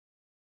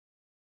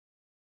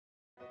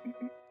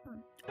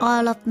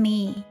all of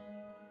me.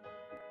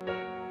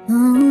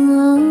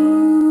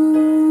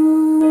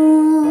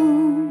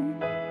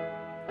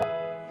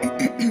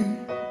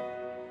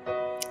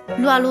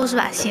撸啊撸是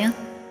吧？行。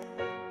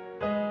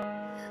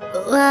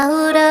What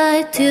would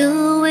I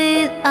do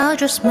without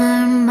your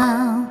smart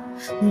mouth?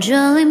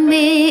 Drawing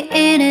me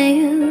in and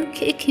you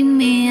kicking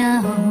me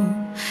out.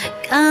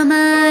 Got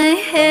my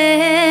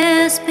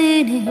head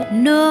spinning,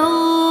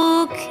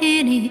 no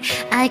kidding.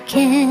 I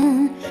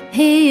can't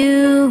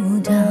hear you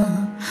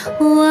down.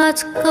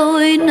 What's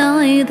going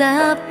on in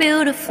that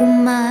beautiful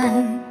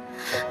mind?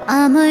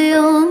 I'm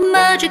your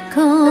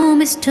magical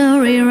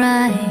mystery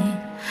ride.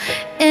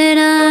 And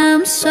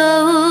I'm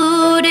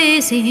so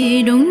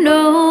dizzy, don't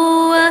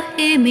know what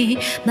hit me,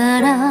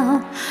 but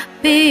I'll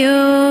be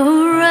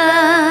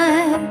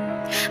alright.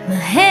 My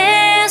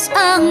head's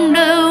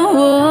underwater,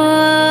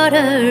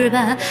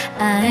 but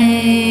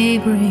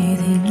I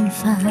breathing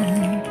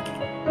fine.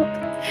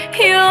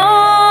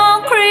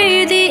 You're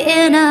crazy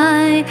and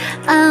I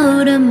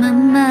out of my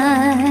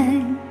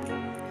mind.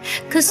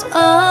 'Cause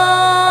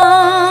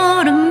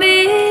all of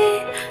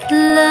me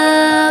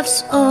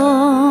loves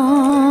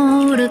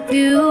all of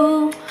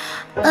you.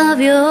 Love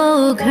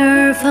your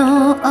curve,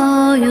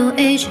 all your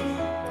aging,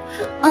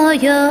 all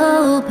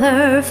your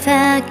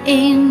perfect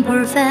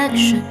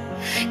imperfection.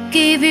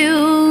 Give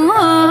you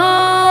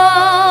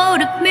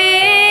all of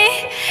me,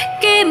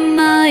 give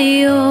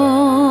my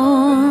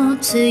all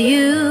to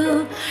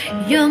you.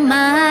 You're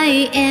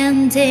my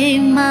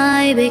ending,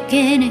 my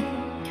beginning.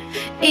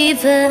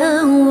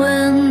 Even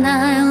when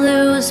I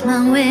lose my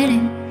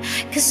winning,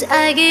 'cause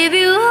I give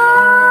you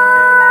all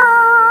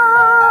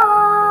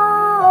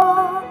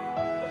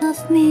of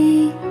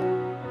me,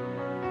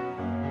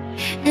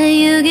 and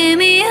you give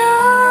me all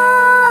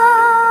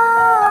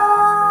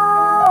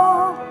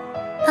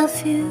of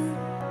you.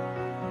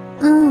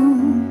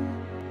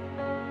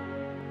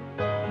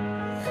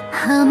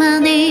 How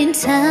many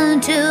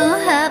times do I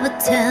have to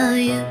tell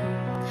you?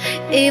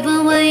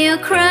 Even when you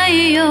cry,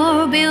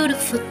 you're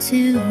beautiful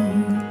too.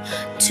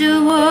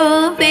 Two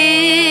world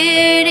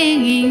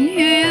beating in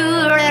you.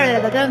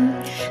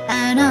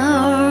 I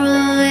know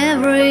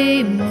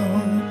every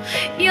move.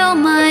 You're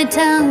my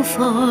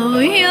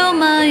downfall, you're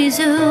my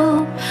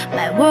zoo.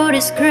 My world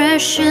is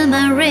crashing,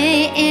 my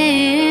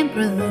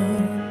rainbow.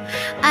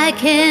 I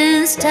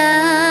can't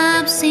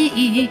stop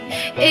seeing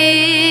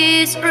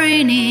it's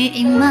raining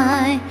in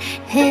my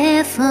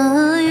head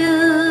for you.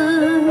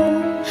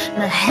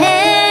 My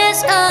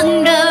head's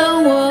underwater,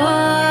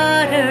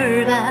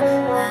 but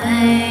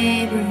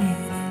I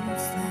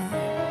breathe fine.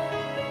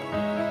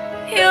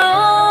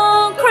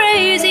 You're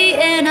crazy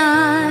and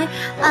I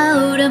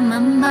out of my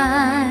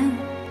mind.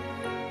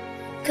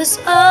 'Cause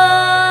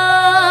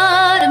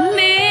all of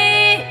me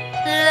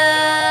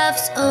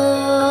loves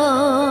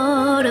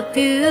all of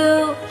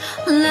you.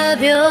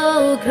 Love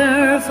your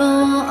curve,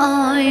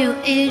 all your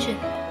Asian,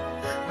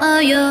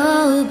 all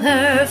your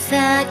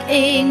perfect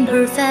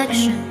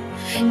imperfection.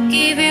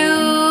 Give you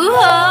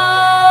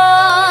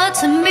all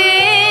to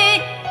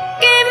me,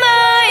 give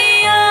my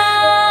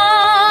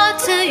all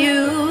to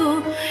you.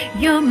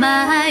 You're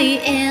my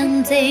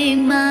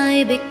ending,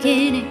 my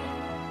beginning.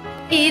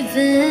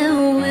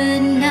 Even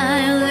when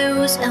I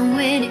lose, I'm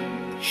winning.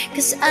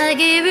 'Cause I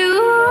give you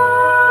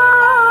all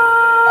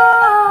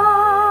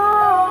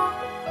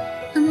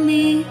of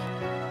me,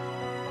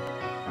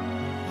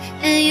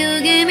 and you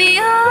give me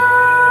all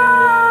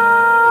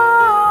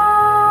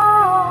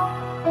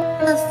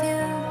of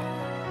you.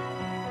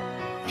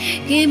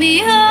 Give me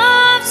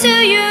up to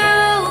you,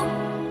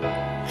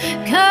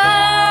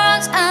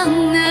 'cause I'm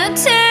the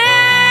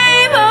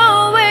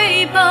table we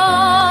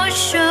both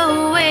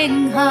showing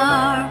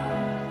heart,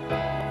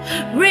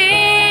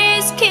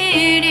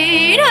 risking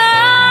it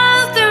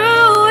all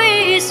through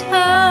his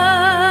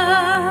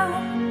heart.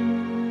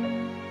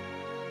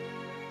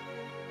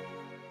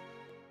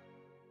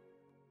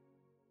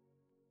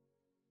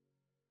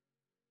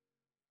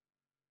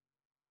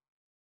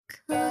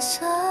 Cause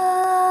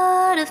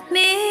all of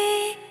me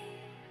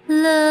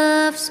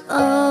loves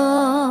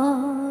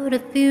all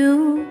of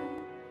you.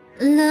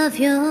 Love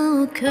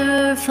your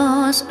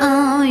curves,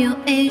 all your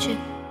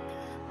aging,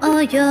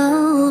 all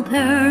your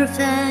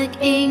perfect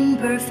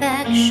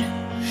imperfection.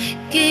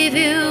 Give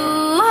you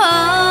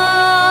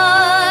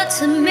all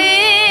to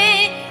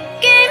me,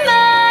 give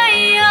my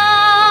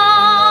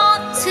all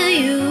to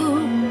you.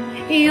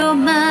 You're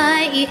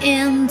my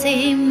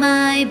ending,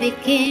 my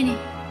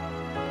beginning.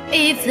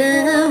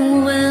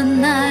 Even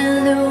when I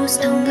lose,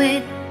 I'm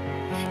winning.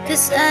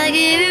 'Cause I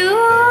give you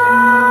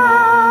all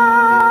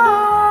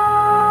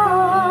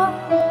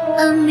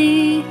of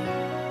me,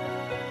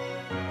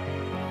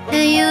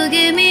 and you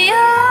give me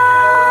all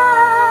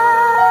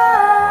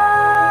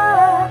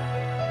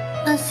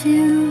of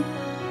you,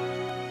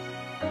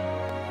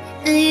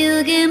 and you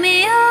give me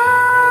all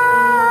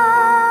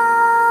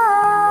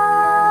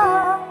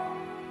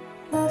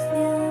of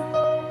you.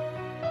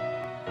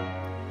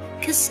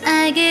 'Cause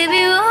I give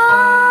you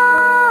all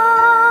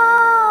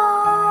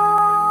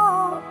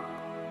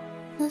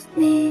of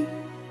me.